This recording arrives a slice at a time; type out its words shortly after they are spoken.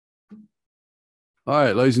All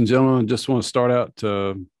right, ladies and gentlemen, just want to start out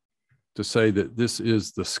to say that this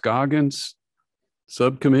is the Scoggins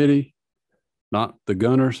Subcommittee, not the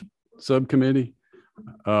Gunners Subcommittee.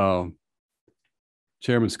 Chairman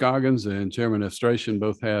Scoggins and Chairman Estration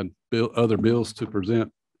both had other bills to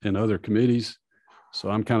present in other committees.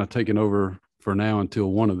 So I'm kind of taking over for now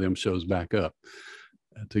until one of them shows back up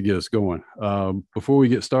to get us going. Before we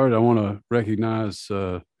get started, I want to recognize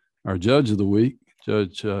our judge of the week,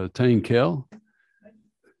 Judge Tane Kell.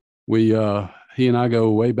 He and I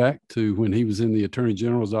go way back to when he was in the Attorney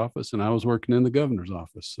General's office and I was working in the governor's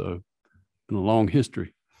office. So been a long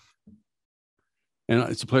history. And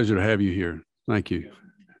it's a pleasure to have you here. Thank you.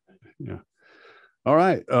 Yeah. All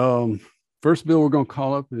right. First bill we're going to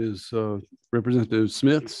call up is Representative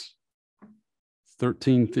Smith's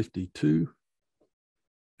 1352.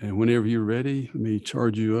 And whenever you're ready, let me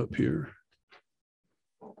charge you up here.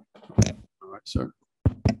 All right, sir.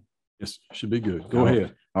 Yes, should be good. Go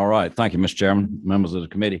ahead. All right. Thank you, Mr. Chairman, members of the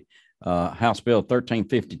committee. House Bill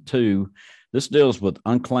 1352. This deals with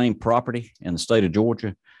unclaimed property in the state of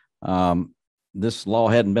Georgia. This law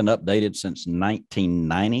hadn't been updated since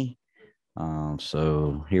 1990.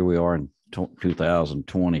 So here we are in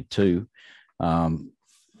 2022.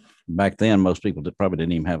 Back then, most people probably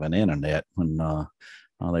didn't even have an internet when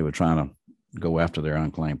they were trying to go after their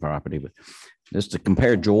unclaimed property. But just to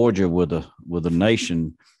compare Georgia with the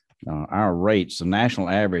nation, our rates, the national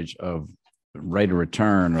average of rate of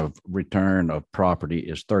return of property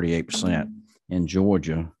is 38%. In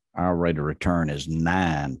Georgia, our rate of return is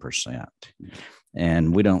 9%.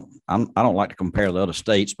 And I don't like to compare the other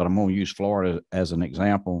states, but I'm going to use Florida as an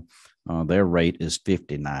example. Their rate is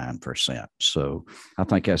 59%. So I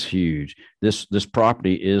think that's huge. This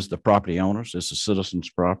property is the property owners. It's a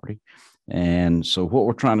citizen's property. And so what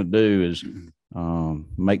we're trying to do is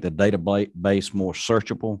make the database more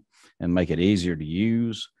searchable and make it easier to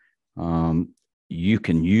use. You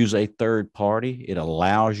can use a third party. It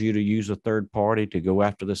allows you to use a third party to go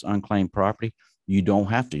after this unclaimed property. You don't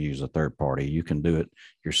have to use a third party. You can do it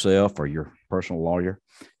yourself or your personal lawyer.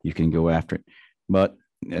 You can go after it. But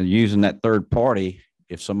using that third party,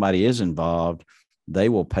 if somebody is involved, they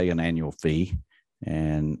will pay an annual fee.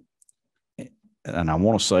 And I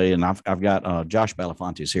want to say, and I've got Josh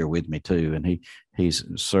Belafonte is here with me too, and he's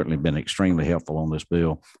certainly been extremely helpful on this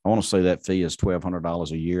bill. I want to say that fee is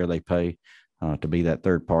 $1,200 a year they pay to be that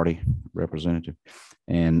third party representative.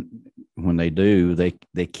 And when they do, they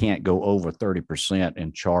can't go over 30%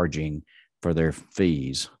 in charging for their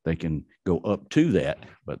fees. They can go up to that,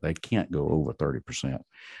 but they can't go over 30%.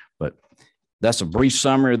 But that's a brief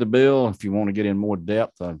summary of the bill. If you want to get in more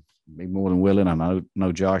depth, I'd be more than willing. I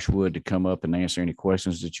know Josh would to come up and answer any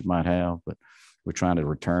questions that you might have, but we're trying to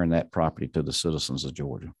return that property to the citizens of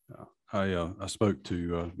Georgia. I spoke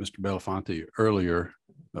to Mr. Belafonte earlier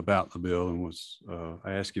about the bill and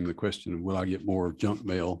I asked him the question, will I get more junk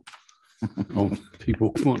mail on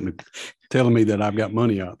people telling me that I've got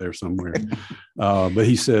money out there somewhere? But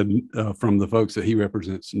he said from the folks that he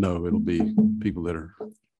represents, no, it'll be people that are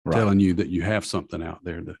telling you that you have something out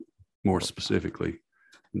there that more specifically.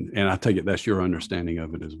 And I take it that's your understanding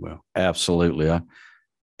of it as well. Absolutely.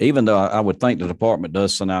 Even though I would think the department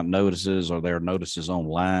does send out notices or there are notices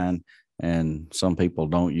online, and some people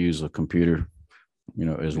don't use a computer,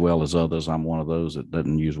 as well as others. I'm one of those that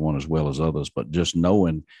doesn't use one as well as others, but just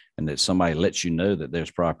knowing and that somebody lets you know that there's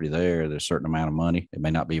property there's a certain amount of money. It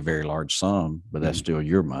may not be a very large sum, but that's still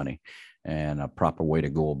your money, and a proper way to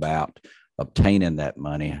go about obtaining that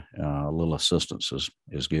money. A little assistance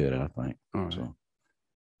is good, I think. All right. So.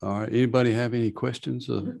 All right. Anybody have any questions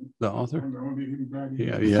of the author?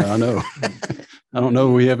 Yeah, I know. I don't know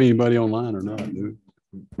if we have anybody online or not.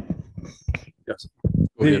 Yes.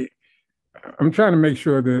 I'm trying to make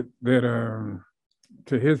sure that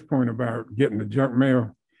to his point about getting the junk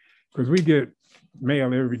mail, because we get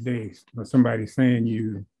mail every day. Somebody saying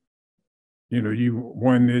you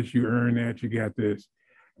won this, you earned that, you got this.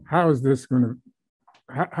 How is this going to?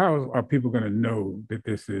 How are people going to know that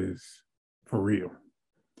this is for real?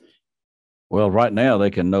 Well, right now they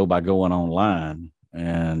can know by going online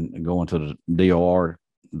and going to the DOR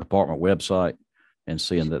department website and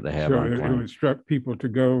seeing that they have. Sure, it would instruct people to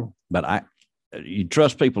go. But you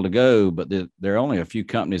trust people to go, but there are only a few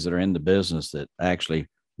companies that are in the business that actually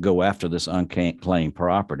go after this unclaimed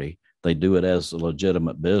property. They do it as a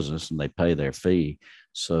legitimate business and they pay their fee.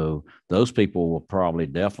 So those people will probably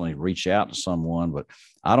definitely reach out to someone, but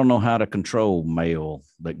I don't know how to control mail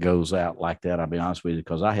that goes out like that. I'll be honest with you,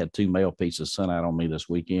 because I had 2 mail pieces sent out on me this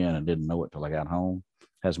weekend and didn't know it till I got home. It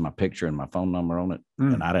has my picture and my phone number on it,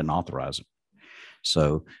 and I didn't authorize it.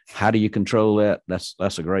 So how do you control that?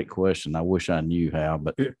 That's a great question. I wish I knew how,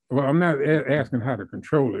 but well, I'm not asking how to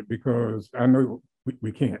control it because I know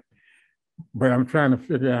we can't. But I'm trying to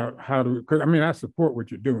figure out how to, because I mean, I support what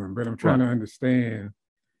you're doing, but I'm trying to understand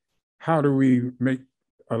how do we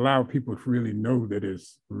allow people to really know that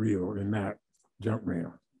it's real and not junk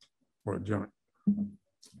mail or junk.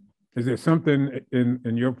 Is there something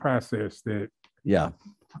in your process that? Yeah,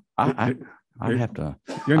 I'd have to.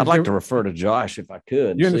 I'd like to refer to Josh if I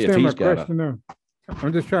could. You see if understand he's my question? Though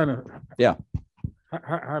I'm just trying to. Yeah.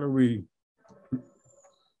 How do we?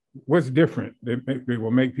 What's different that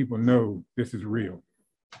will make people know this is real?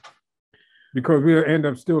 Because we'll end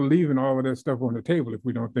up still leaving all of that stuff on the table if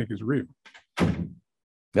we don't think it's real.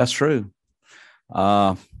 That's true.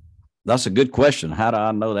 That's a good question. How do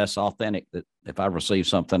I know that's authentic? That if I receive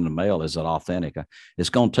something in the mail, is it authentic? It's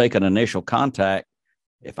going to take an initial contact.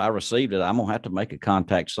 If I received it, I'm going to have to make a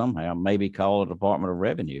contact somehow. Maybe call the Department of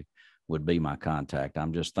Revenue would be my contact.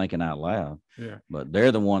 I'm just thinking out loud. Yeah. But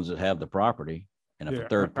they're the ones that have the property. And if a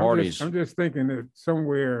third parties. I'm just thinking that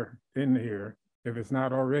somewhere in here, if it's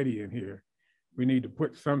not already in here, we need to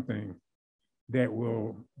put something that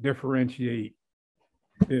will differentiate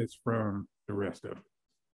this from the rest of it.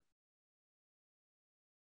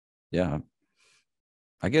 Yeah.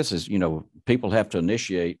 I guess it's, people have to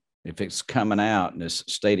initiate. If it's coming out and it's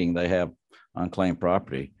stating they have unclaimed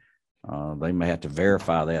property, they may have to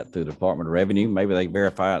verify that through the Department of Revenue. Maybe they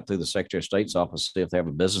verify it through the Secretary of State's office, see if they have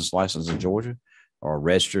a business license in Georgia or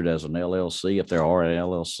registered as an LLC. If they're already an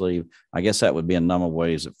LLC, I guess that would be a number of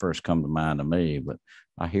ways that first come to mind to me, but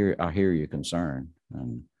I hear your concern.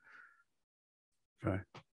 And okay.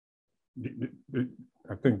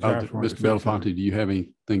 I think Josh Mr. Belafonte, do you have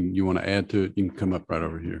anything you want to add to it? You can come up right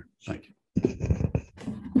over here. Thank you.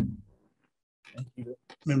 Thank you,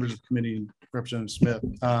 members of the committee and Representative Smith.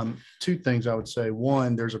 Two things I would say.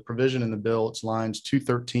 One, there's a provision in the bill. It's lines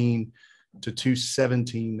 213 to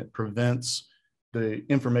 217 that prevents the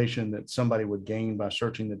information that somebody would gain by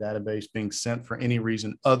searching the database being sent for any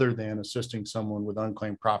reason other than assisting someone with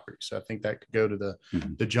unclaimed property. So I think that could go to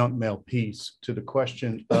the junk mail piece. To the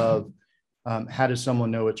question of how does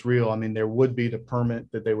someone know it's real? I mean, there would be the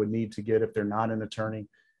permit that they would need to get if they're not an attorney.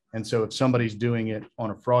 And so if somebody's doing it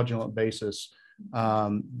on a fraudulent basis,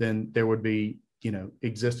 then there would be,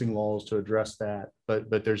 existing laws to address that.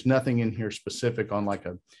 But there's nothing in here specific on like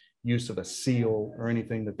a use of a seal or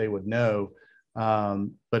anything that they would know.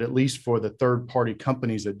 But at least for the third party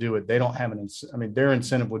companies that do it, they don't have their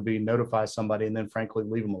incentive would be notify somebody and then frankly,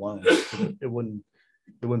 leave them alone. It wouldn't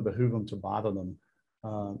behoove them to bother them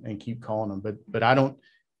and keep calling them. But I don't,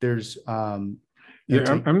 there's, I'm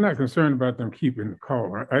not concerned about them keeping the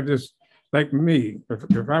call. I just, like me,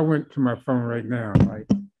 if I went to my phone right now, right,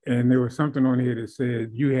 and there was something on here that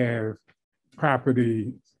said you have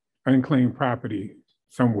property, unclaimed property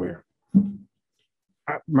somewhere.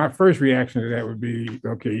 My first reaction to that would be,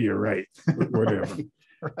 okay, you're right, whatever.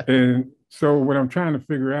 Right. And so what I'm trying to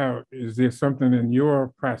figure out is there something in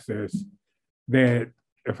your process that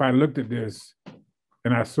if I looked at this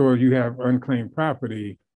and I saw you have unclaimed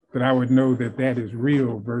property, that I would know that that is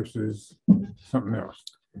real versus something else.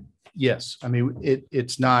 Yes. I mean,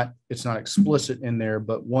 it's not explicit in there,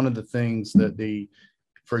 but one of the things that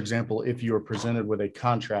for example, if you are presented with a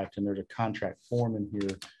contract and there's a contract form in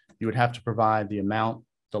here, you would have to provide the amount,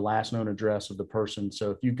 the last known address of the person.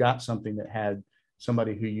 So if you got something that had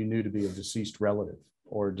somebody who you knew to be a deceased relative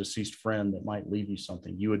or a deceased friend that might leave you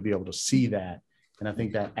something, you would be able to see that. And I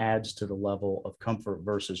think that adds to the level of comfort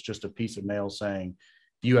versus just a piece of mail saying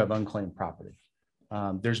you have unclaimed property.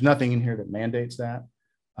 There's nothing in here that mandates that.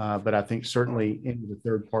 But I think certainly in the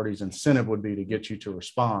third party's incentive would be to get you to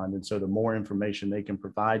respond. And so the more information they can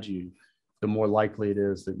provide you, the more likely it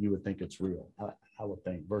is that you would think it's real, I would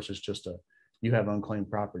think, versus just you have unclaimed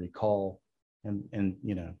property, call and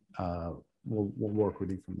we'll work with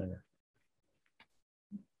you from there.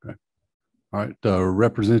 Okay. All right.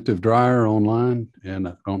 Representative Dreyer online, and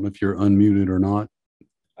I don't know if you're unmuted or not.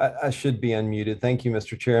 I should be unmuted. Thank you,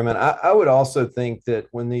 Mr. Chairman. I would also think that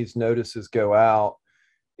when these notices go out,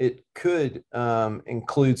 it could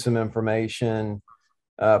include some information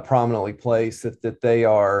prominently placed that they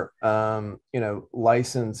are,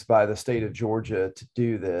 licensed by the state of Georgia to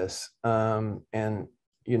do this. And,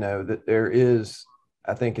 that there is,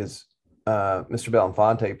 I think as Mr.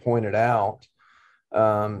 Belafonte pointed out,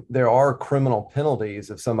 there are criminal penalties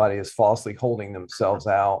if somebody is falsely holding themselves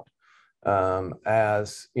out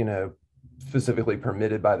as, specifically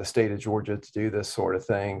permitted by the state of Georgia to do this sort of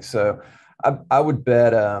thing. So I would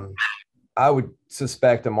bet, I would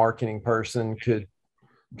suspect a marketing person could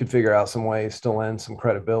could figure out some ways to lend some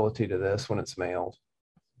credibility to this when it's mailed.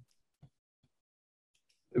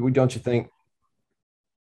 Don't you think,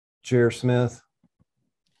 Chair Smith?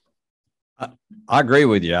 I agree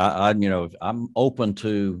with you. You know, I'm open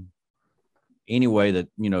to any way that,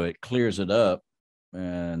 you know, it clears it up.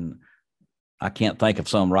 And I can't think of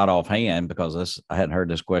some right offhand because I hadn't heard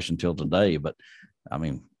this question till today, but I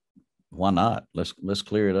mean, why not? Let's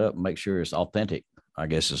clear it up and make sure it's authentic, I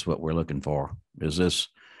guess is what we're looking for. Is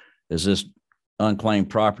this unclaimed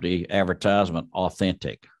property advertisement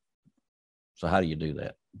authentic? So how do you do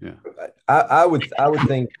that? Yeah. I would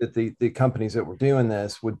think that the companies that were doing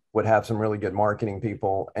this would have some really good marketing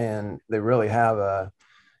people, and they really have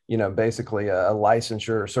basically a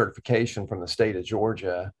licensure or certification from the state of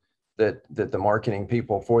Georgia that the marketing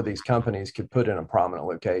people for these companies could put in a prominent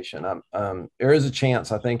location. There is a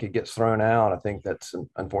chance I think it gets thrown out. I think that's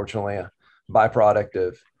unfortunately a byproduct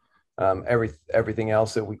of everything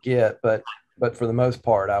else that we get. But for the most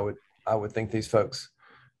part, I would think these folks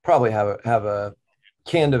probably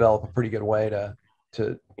can develop a pretty good way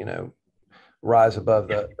to rise above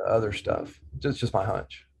the other stuff. Just my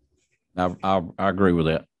hunch. I agree with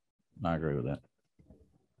that. I agree with that.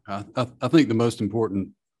 I think the most important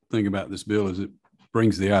thing about this bill is it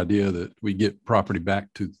brings the idea that we get property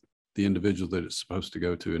back to the individual that it's supposed to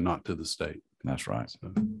go to and not to the state. That's right.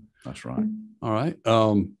 So, that's right. All right.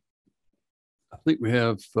 I think we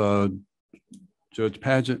have Judge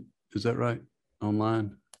Paget. Is that right?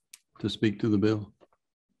 Online to speak to the bill.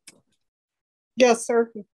 Yes,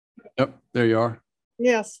 sir. Yep. There you are.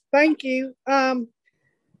 Yes. Thank you.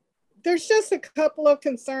 There's just a couple of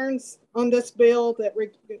concerns on this bill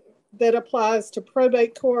that applies to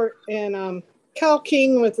probate court, and Cal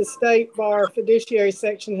King with the State Bar Fiduciary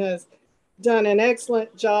Section has done an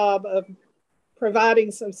excellent job of providing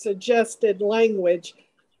some suggested language.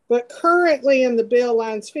 But currently in the bill,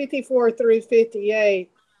 lines 54 through 58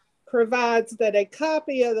 provides that a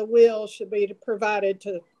copy of the will should be provided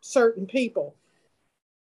to certain people.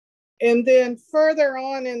 And then further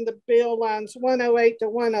on in the bill, lines 108 to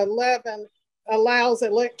 111 allows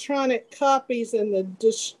electronic copies and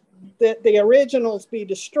that the originals be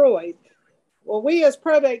destroyed. Well, we as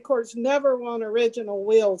probate courts never want original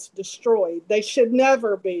wills destroyed. They should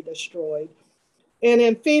never be destroyed. And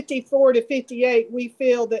in 54 to 58, we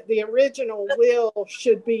feel that the original will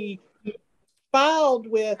should be filed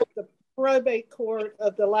with the probate court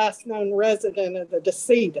of the last known resident of the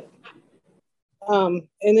decedent. And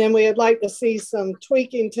then we'd like to see some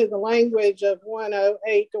tweaking to the language of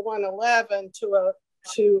 108 to 111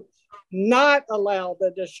 to not allow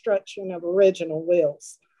the destruction of original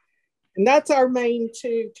wills. And that's our main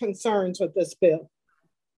two concerns with this bill.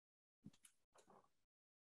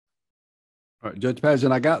 All right, Judge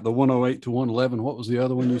Paget, I got the 108 to 111. What was the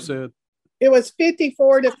other one you said? It was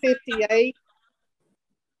 54 to 58.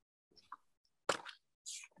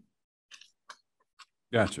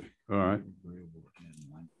 Gotcha. All right.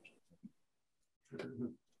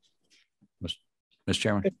 Mr.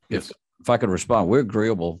 Chairman, Yes. if I could respond, we're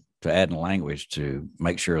agreeable to adding language to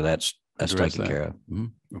make sure that's Address taken that. care of. Mm-hmm.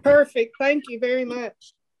 Okay. Perfect. Thank you very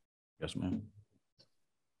much. Yes, ma'am.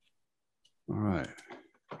 All right.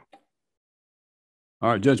 All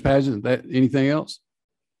right, Judge Paget, anything else?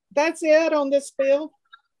 That's it on this bill.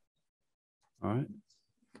 All right.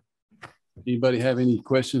 Anybody have any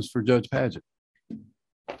questions for Judge Paget?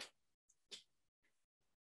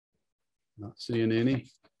 Not seeing any.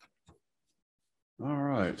 All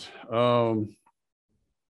right.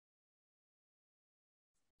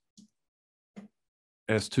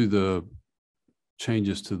 As to the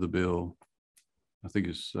changes to the bill, I think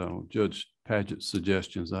it's Judge Paget's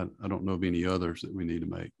suggestions. I don't know of any others that we need to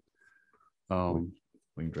make.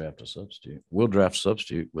 We can draft a substitute. We'll draft a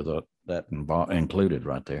substitute with that included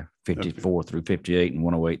right there. 54 through 58 and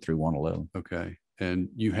 108 through 111. Okay. And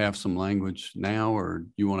you have some language now, or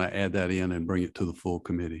you want to add that in and bring it to the full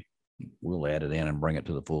committee? We'll add it in and bring it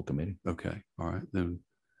to the full committee. Okay. All right. Then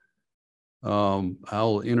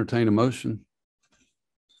I'll entertain a motion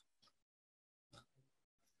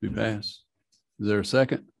to pass. Is there a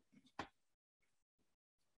second?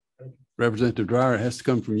 Representative Dreyer, it has to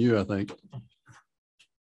come from you, I think.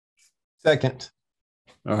 Second.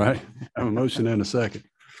 All right. I have a motion and a second.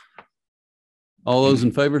 All those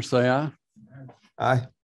in favor say aye. Aye.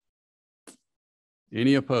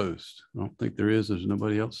 Any opposed? I don't think there is. There's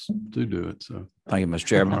nobody else to do it. So Thank you, Mr.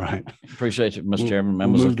 Chairman. all right. Appreciate it, Mr. We'll- Chairman, We'll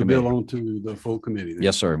members of move the the bill committee. on to the full committee then.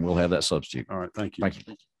 Yes, sir. And we'll have that substitute. All right. Thank you. Thank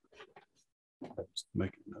you. Just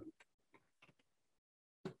make a note.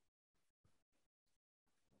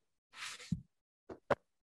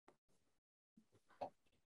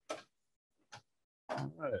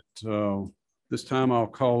 All right. This time I'll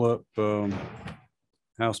call up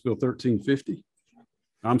House Bill 1350.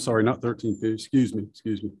 I'm sorry, not 1350.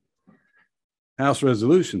 Excuse me. House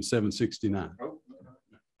Resolution 769.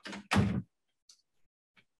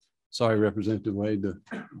 Sorry, Representative Wade, the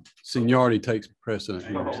seniority takes precedent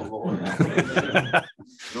here.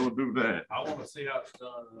 Don't do that. I want to see how it's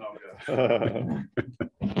done and I'll go.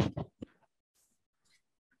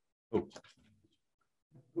 Oh.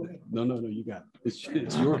 No, you got it. It's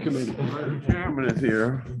your committee. The chairman is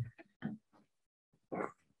here.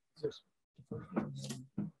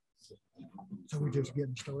 So we're just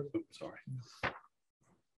getting started. Sorry.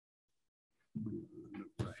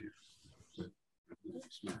 Right here.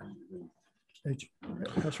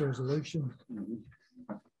 House resolution.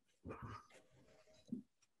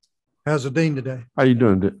 How's the dean today? How you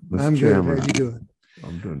doing, Mr. I'm Chairman? good. How you doing?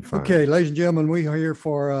 I'm doing fine. Okay, ladies and gentlemen, we are here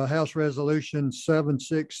for House Resolution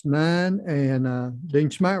 769 and Dean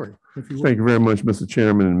Smiley. If you Thank you very much, Mr.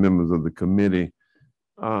 Chairman and members of the committee.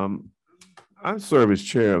 I serve as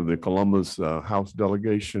chair of the Columbus House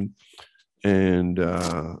delegation, and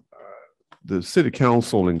the city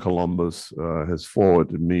council in Columbus has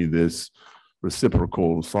forwarded me this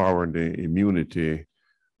reciprocal sovereignty immunity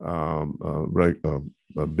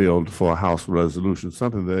bill for a House resolution,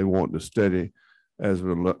 something they want to study as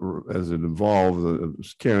it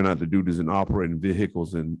involves carrying out the duties and operating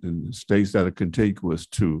vehicles in states that are contiguous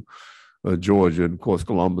to Georgia. And of course,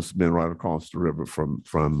 Columbus has been right across the river from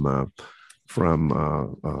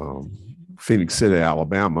Phoenix City,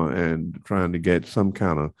 Alabama, and trying to get some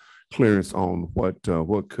kind of clearance on what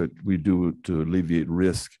could we do to alleviate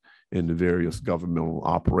risk in the various governmental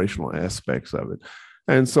operational aspects of it.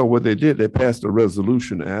 And so what they did, they passed a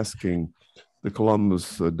resolution asking the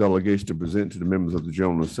Columbus delegation to present to the members of the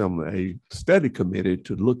General Assembly a study committee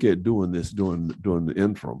to look at doing this during the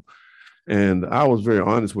interim. And I was very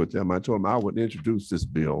honest with them. I told them I would introduce this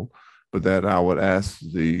bill, but that I would ask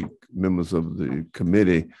the members of the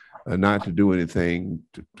committee not to do anything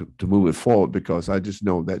to move it forward, because I just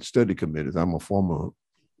know that study committees, I'm a former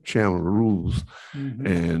chairman of the rules,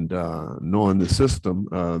 and knowing the system,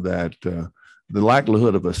 that the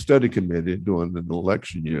likelihood of a study committee during an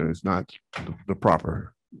election year is not the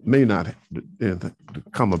proper, may not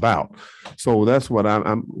come about. So that's what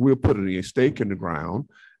we're putting a stake in the ground,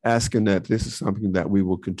 asking that this is something that we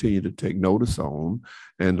will continue to take notice on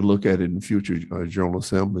and to look at it in future General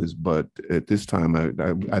Assemblies. But at this time,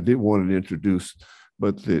 I did want to introduce,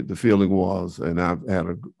 but the feeling was, and I've had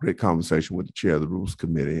a great conversation with the chair of the Rules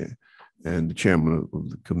Committee and the chairman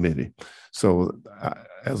of the committee. So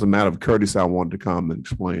as a matter of courtesy, I wanted to come and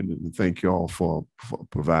explain it, and thank you all for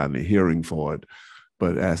providing a hearing for it,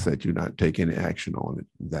 but ask that you not take any action on it.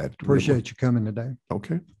 That appreciate you coming today.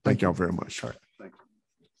 Okay. Thank y'all very much. All right.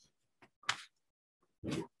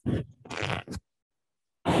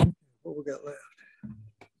 What we got left?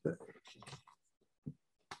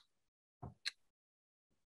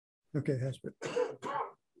 Okay, Hesper.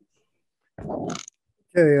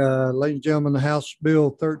 Okay, ladies and gentlemen, the House Bill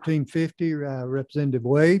 1350, Representative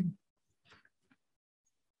Wade.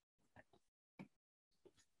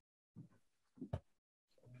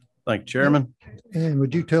 Thank you, Chairman. And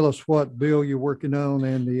would you tell us what bill you're working on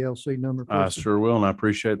and the LC number? I sure will, and I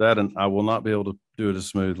appreciate that. And I will not be able to do it as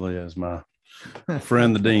smoothly as my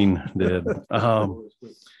friend, the Dean, did,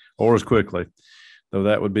 or as quickly, though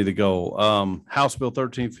that would be the goal. House Bill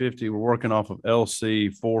 1350, we're working off of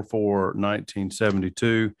LC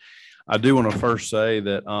 44-1972. I do want to first say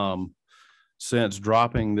that since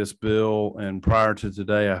dropping this bill and prior to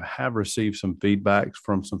today, I have received some feedback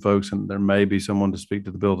from some folks, and there may be someone to speak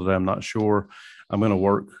to the bill today. I'm not sure. I'm going to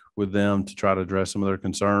work with them to try to address some of their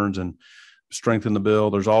concerns and strengthen the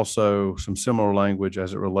bill. There's also some similar language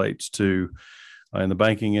as it relates to in the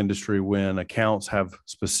banking industry when accounts have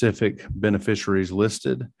specific beneficiaries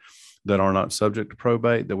listed that are not subject to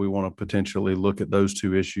probate, that we want to potentially look at those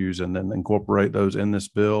two issues and then incorporate those in this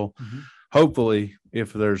bill. Hopefully,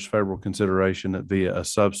 if there's favorable consideration, that via a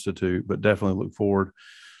substitute, but definitely look forward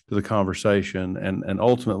to the conversation. And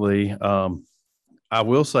ultimately, I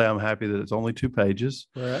will say I'm happy that it's only 2 pages.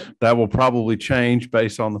 Right. That will probably change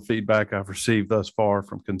based on the feedback I've received thus far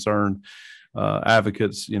from concerned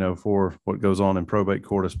advocates, for what goes on in probate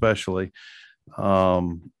court, especially.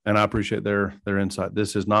 And I appreciate their insight.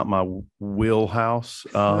 This is not my wheelhouse.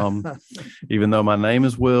 Even though my name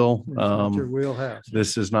is Will, your wheelhouse.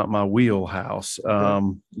 this is not my wheelhouse.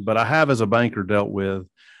 But I have, as a banker, dealt with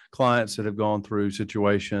clients that have gone through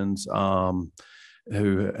situations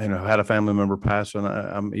who, had a family member pass. And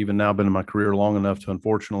I'm even now been in my career long enough to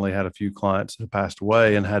unfortunately had a few clients that passed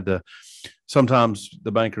away and had to, sometimes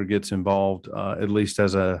the banker gets involved, at least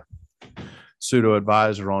as a pseudo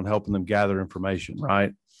advisor on helping them gather information.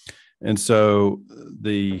 Right. And so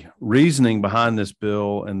the reasoning behind this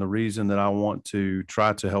bill and the reason that I want to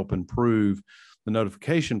try to help improve the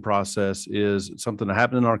notification process is something that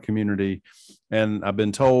happened in our community. And I've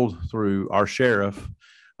been told through our sheriff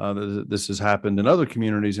that this has happened in other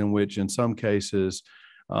communities in which in some cases,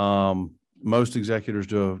 most executors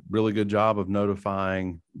do a really good job of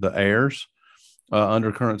notifying the heirs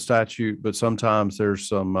under current statute, but sometimes there's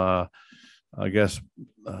some,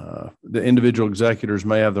 the individual executors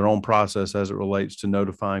may have their own process as it relates to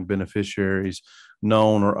notifying beneficiaries,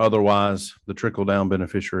 known or otherwise, the trickle down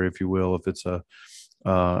beneficiary, if you will, if it's a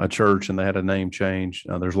church and they had a name change.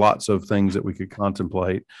 There's lots of things that we could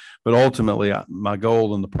contemplate, but ultimately my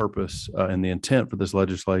goal and the purpose and the intent for this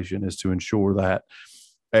legislation is to ensure that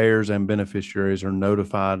heirs and beneficiaries are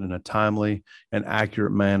notified in a timely and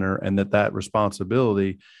accurate manner, and that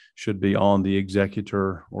responsibility should be on the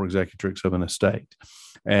executor or executrix of an estate,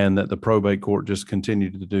 and that the probate court just continue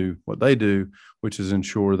to do what they do, which is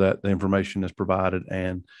ensure that the information is provided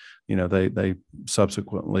and they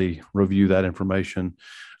subsequently review that information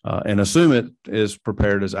and assume it is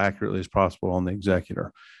prepared as accurately as possible on the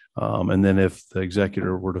executor. And then if the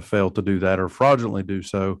executor were to fail to do that or fraudulently do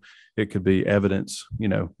so, it could be evidence,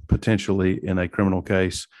 potentially in a criminal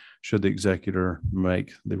case, should the executor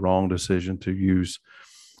make the wrong decision to use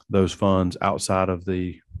those funds outside of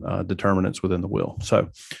the determinants within the will. So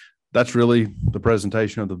that's really the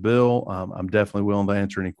presentation of the bill. I'm definitely willing to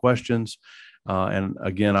answer any questions. And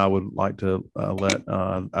again, I would like to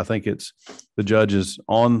I think it's the judges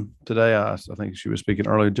on today. I think she was speaking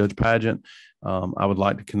earlier, Judge Pageant. I would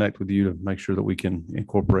like to connect with you to make sure that we can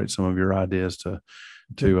incorporate some of your ideas to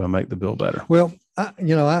make the bill better. Well,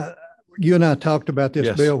 you and I talked about this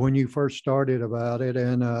Yes. bill when you first started about it,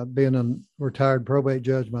 and being a retired probate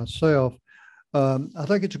judge myself, I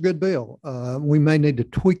think it's a good bill. We may need to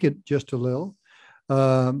tweak it just a little,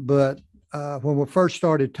 but when we first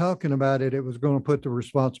started talking about it, it was going to put the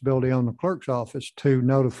responsibility on the clerk's office to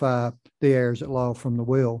notify the heirs at law from the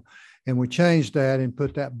will. And we changed that and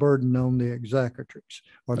put that burden on the executrix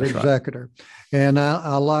or the That's right. executor. And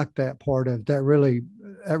I like that part of it. That really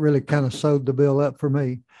kind of sewed the bill up for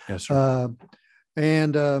me. Yes, sir.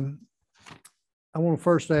 I want to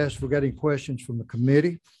first ask if we got any questions from the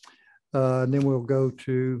committee. And then we'll go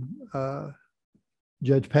to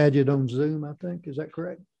Judge Paget on Zoom, I think. Is that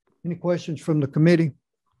correct? Any questions from the committee?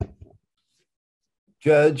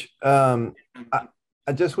 Judge, I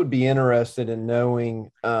just would be interested in knowing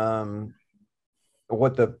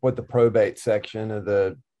what the probate section of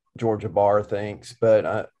the Georgia Bar thinks. But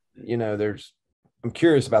I'm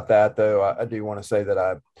curious about that, though. I do want to say that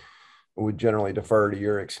I would generally defer to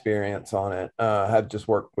your experience on it. I have just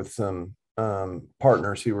worked with some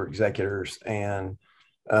partners who were executors, and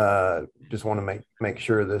just want to make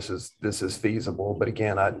sure this is feasible. But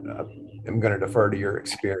again, I'm going to defer to your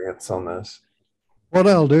experience on this. What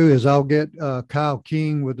I'll do is I'll get Kyle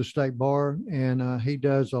King with the State Bar, and he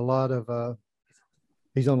does a lot of,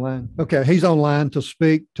 he's online. Okay, he's online to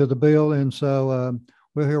speak to the bill, and so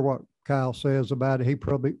we'll hear what Kyle says about it. He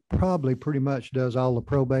probably pretty much does all the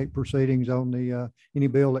probate proceedings on the any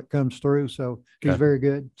bill that comes through, so he's very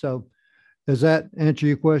good. So does that answer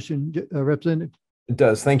your question, Representative? It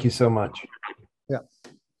does. Thank you so much. Yeah.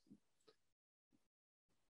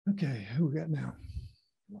 Okay, who we got now?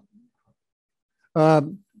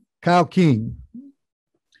 Kyle King.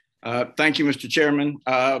 Thank you, Mr. Chairman.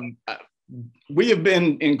 We have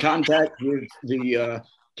been in contact with the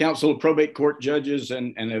Council of Probate Court Judges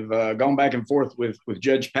and have gone back and forth with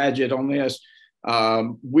Judge Paget on this. I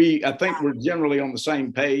think we're generally on the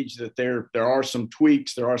same page that there are some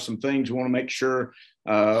tweaks, there are some things we want to make sure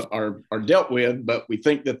are dealt with, but we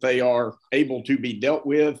think that they are able to be dealt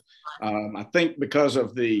with. I think because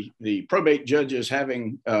of the probate judges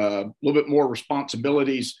having a little bit more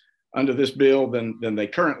responsibilities under this bill than they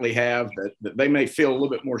currently have, that they may feel a little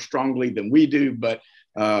bit more strongly than we do, but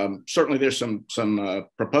certainly there's some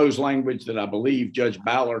proposed language that I believe Judge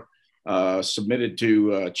Baller submitted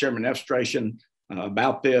to Chairman Efstration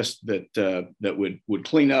about this that would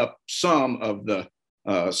clean up some of the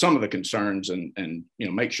concerns and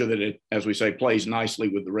make sure that it, as we say, plays nicely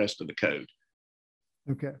with the rest of the code.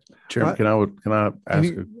 Okay. Chairman, can I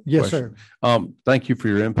ask a yes, question? sir. Thank you for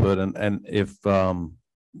your input. And if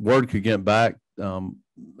word could get back,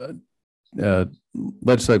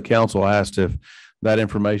 Legislative Council asked if that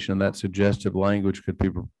information, that suggestive language could be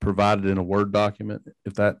provided in a Word document.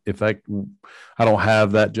 I don't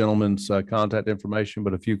have that gentleman's contact information,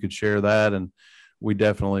 but if you could share that, and we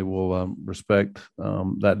definitely will respect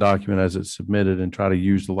that document as it's submitted and try to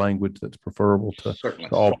use the language that's preferable to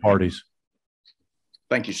all parties.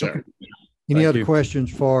 Thank you, sir. Okay. Any other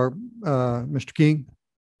questions for Mr. King?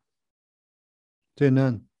 Seeing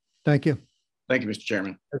none. Thank you. Thank you, Mr.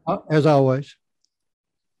 Chairman. As always.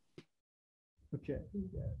 Okay.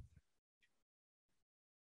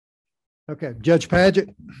 Okay, Judge Paget.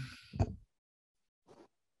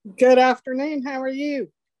 Good afternoon. How are you?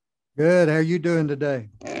 Good. How are you doing today?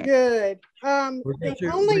 Good.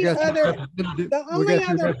 The only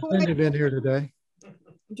other representative in here today.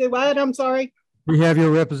 Do what? I'm sorry. We have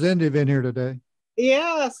your representative in here today.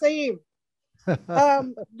 Yeah, I see him.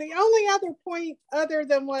 The only other point other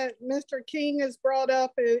than what Mr. King has brought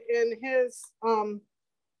up in his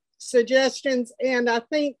suggestions, and I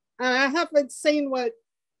think I haven't seen what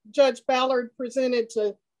Judge Ballard presented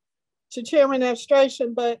to Chairman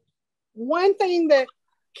Administration, but one thing that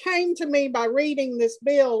came to me by reading this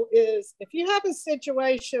bill is if you have a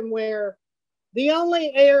situation where the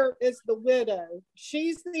only heir is the widow,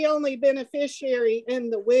 she's the only beneficiary in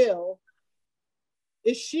the will,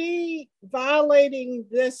 is she violating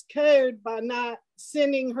this code by not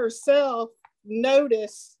sending herself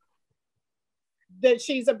notice that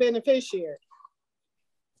she's a beneficiary?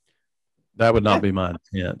 That would not be my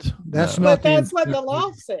intent. That's no. not. But that's what the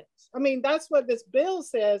law says. I mean, that's what this bill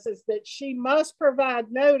says, is that she must provide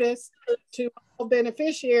notice to all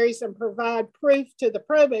beneficiaries and provide proof to the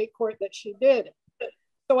probate court that she did it.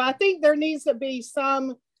 So I think there needs to be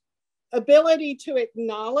some ability to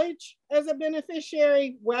acknowledge as a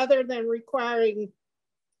beneficiary rather than requiring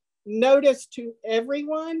notice to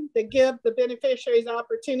everyone, to give the beneficiaries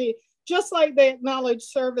opportunity. Just like they acknowledge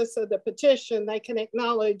service of the petition, they can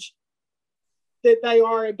acknowledge that they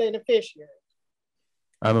are a beneficiary.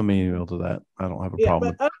 I'm amenable to that. I don't have a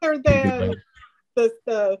problem. But other than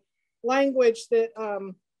the language that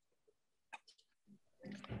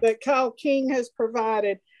that Kyle King has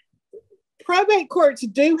provided, probate courts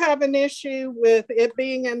do have an issue with it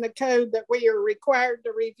being in the code that we are required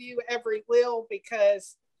to review every will,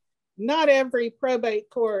 because not every probate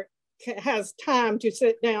court has time to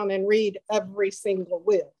sit down and read every single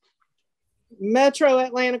will. Metro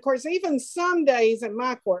Atlanta courts, even some days in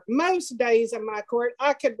my court, most days in my court,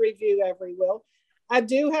 I could review every will. I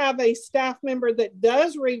do have a staff member that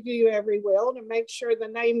does review every will to make sure the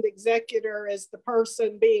named executor is the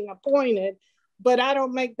person being appointed, but I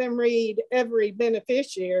don't make them read every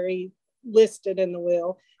beneficiary listed in the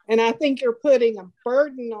will. And I think you're putting a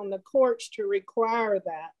burden on the courts to require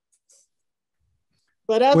that.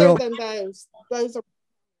 But other than those are.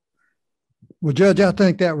 Well, Judge, I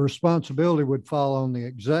think that responsibility would fall on the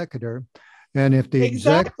executor. And if the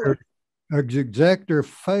executor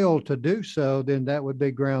failed to do so, then that would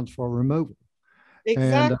be grounds for removal.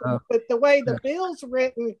 Exactly. And, but the way the bill's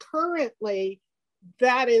written currently,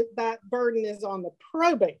 that burden is on the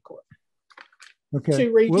probate court. Okay.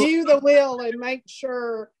 To review the will and make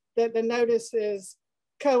sure that the notices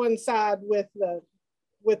coincide with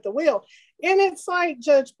the will. And it's like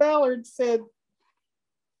Judge Ballard said,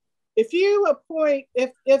 if you appoint,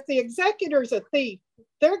 if the executor is a thief,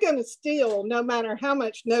 they're going to steal no matter how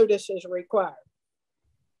much notice is required.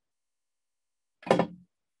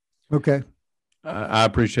 Okay. I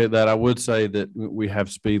appreciate that. I would say that we have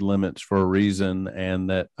speed limits for a reason, and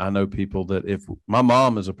that I know people that, if my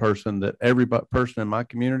mom is a person that every person in my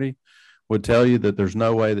community would tell you that there's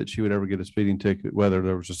no way that she would ever get a speeding ticket, whether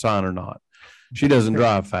there was a sign or not. She doesn't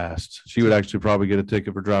drive fast. She would actually probably get a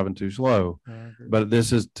ticket for driving too slow. But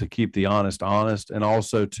this is to keep the honest, and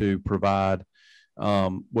also to provide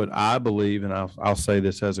what I believe, and I'll say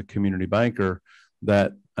this as a community banker,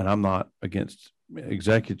 that, and I'm not against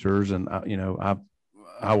executors, and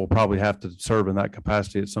I will probably have to serve in that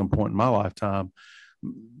capacity at some point in my lifetime.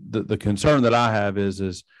 The concern that I have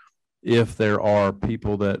is if there are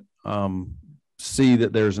people that see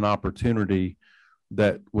that there's an opportunity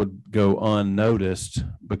that would go unnoticed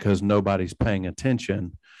because nobody's paying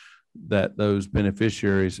attention, that those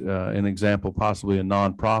beneficiaries, an example, possibly a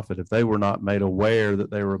nonprofit, if they were not made aware that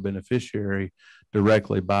they were a beneficiary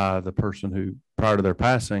directly by the person who, prior to their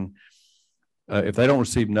passing, if they don't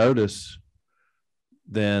receive notice,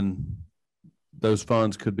 then those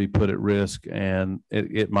funds could be put at risk, and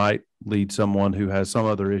it might lead someone who has some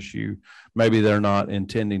other issue. Maybe they're not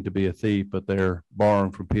intending to be a thief, but they're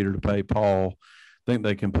borrowing from Peter to pay Paul, think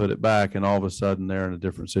they can put it back, and all of a sudden they're in a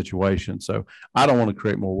different situation. So I don't want to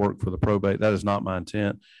create more work for the probate. That is not my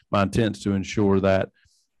intent. My intent is to ensure that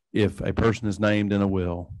if a person is named in a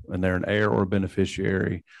will and they're an heir or a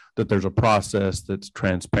beneficiary, that there's a process that's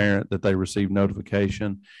transparent, that they receive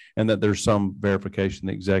notification, and that there's some verification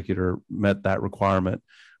the executor met that requirement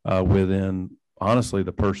within, honestly,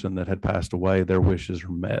 the person that had passed away, their wishes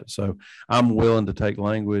are met. So I'm willing to take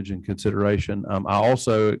language in consideration. I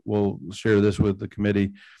also will share this with the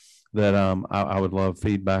committee that I would love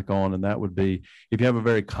feedback on, and that would be if you have a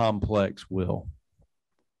very complex will,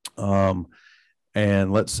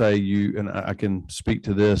 and let's say you, and I can speak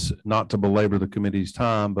to this, not to belabor the committee's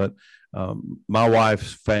time, but my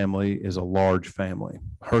wife's family is a large family.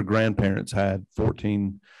 Her grandparents had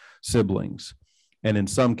 14 siblings. And in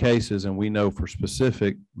some cases, and we know for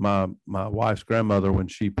specific, my wife's grandmother, when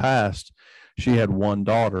she passed, she had one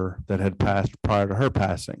daughter that had passed prior to her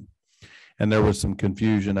passing. And there was some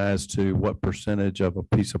confusion as to what percentage of a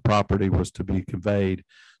piece of property was to be conveyed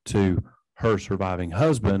to her surviving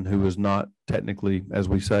husband, who was not technically, as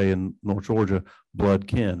we say in North Georgia, blood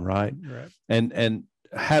kin, right? Right. And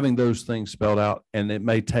having those things spelled out, and it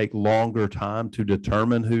may take longer time to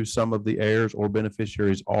determine who some of the heirs or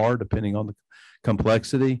beneficiaries are, depending on the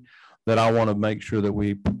complexity, that I want to make sure that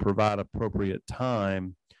we provide appropriate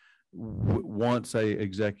time once a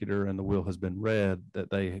executor and the will has been read, that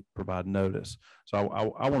they provide notice. So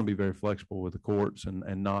I want to be very flexible with the courts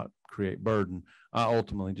and not create burden. I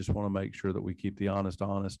ultimately just want to make sure that we keep the honest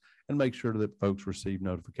and make sure that folks receive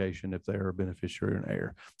notification if they're a beneficiary or an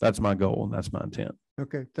heir. That's my goal and that's my intent.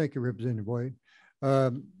 Okay. Thank you, Representative Wade.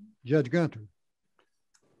 Judge Gunter.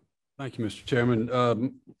 Thank you, Mr.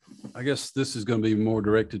 Chairman. I guess this is going to be more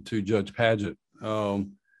directed to Judge Padgett.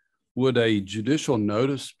 Would a judicial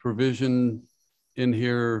notice provision in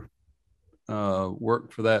here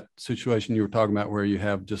work for that situation you were talking about, where you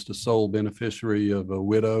have just a sole beneficiary of a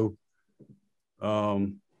widow?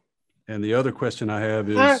 And the other question I have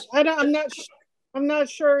is, I'm not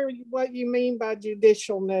sure what you mean by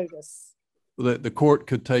judicial notice. That the court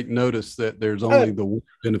could take notice that there's only the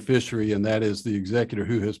beneficiary, and that is the executor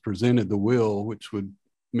who has presented the will, which would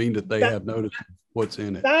mean that they have notice of what's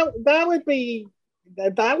in it. That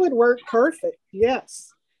would work perfect.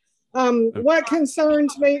 Yes. What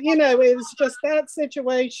concerns me, is just that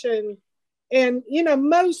situation. And,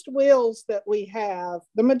 most wills that we have,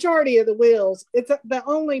 the majority of the wills, it's the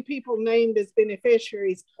only people named as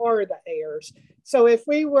beneficiaries are the heirs. So if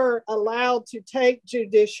we were allowed to take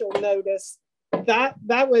judicial notice,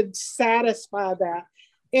 that would satisfy that.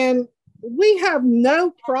 And we have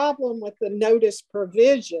no problem with the notice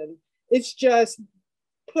provision. It's just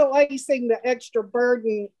placing the extra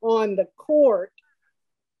burden on the court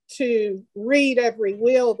to read every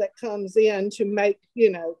will that comes in to make,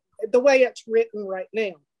 the way it's written right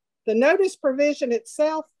now. The notice provision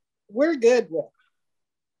itself, we're good with.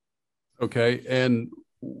 Okay. And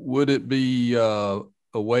would it be a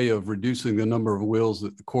way of reducing the number of wills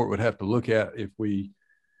that the court would have to look at if we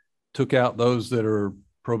took out those that are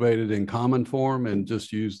probated in common form and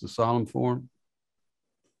just use the solemn form?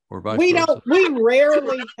 Or vice versa? We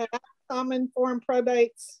rarely have common form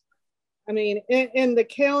probates. I mean, in the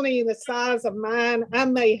county the size of mine, I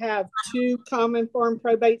may have 2 common form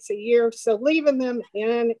probates a year. So leaving them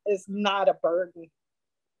in is not a burden.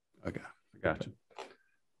 Okay, I got you.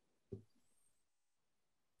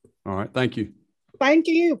 All right, thank you. Thank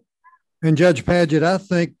you. And Judge Padgett, I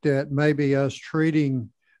think that maybe us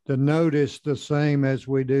treating the notice the same as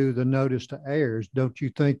we do the notice to heirs, don't you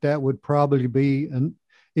think that would probably be an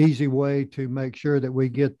easy way to make sure that we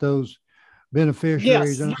get those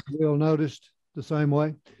beneficiaries and will noticed the same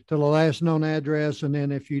way to the last known address? And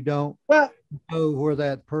then if you don't know where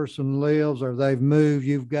that person lives or they've moved,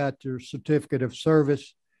 you've got your certificate of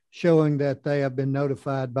service showing that they have been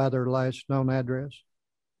notified by their last known address.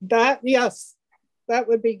 Yes, that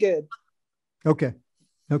would be good. Okay.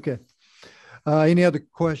 Any other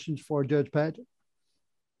questions for Judge Padgett?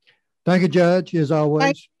 Thank you, Judge, as always.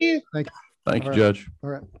 Thank you. Thank you, Judge. All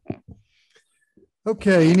right.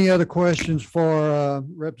 Okay, any other questions for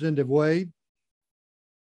Representative Wade?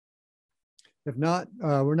 If not,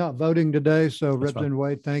 we're not voting today. So Representative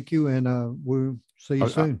Wade, thank you. And we'll see you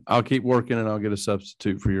soon. I'll keep working and I'll get a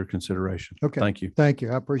substitute for your consideration. Okay. Thank you. Thank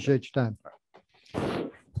you. I appreciate your time.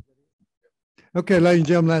 Okay, ladies and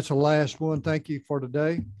gentlemen, that's the last one. Thank you for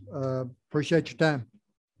today. Appreciate your time.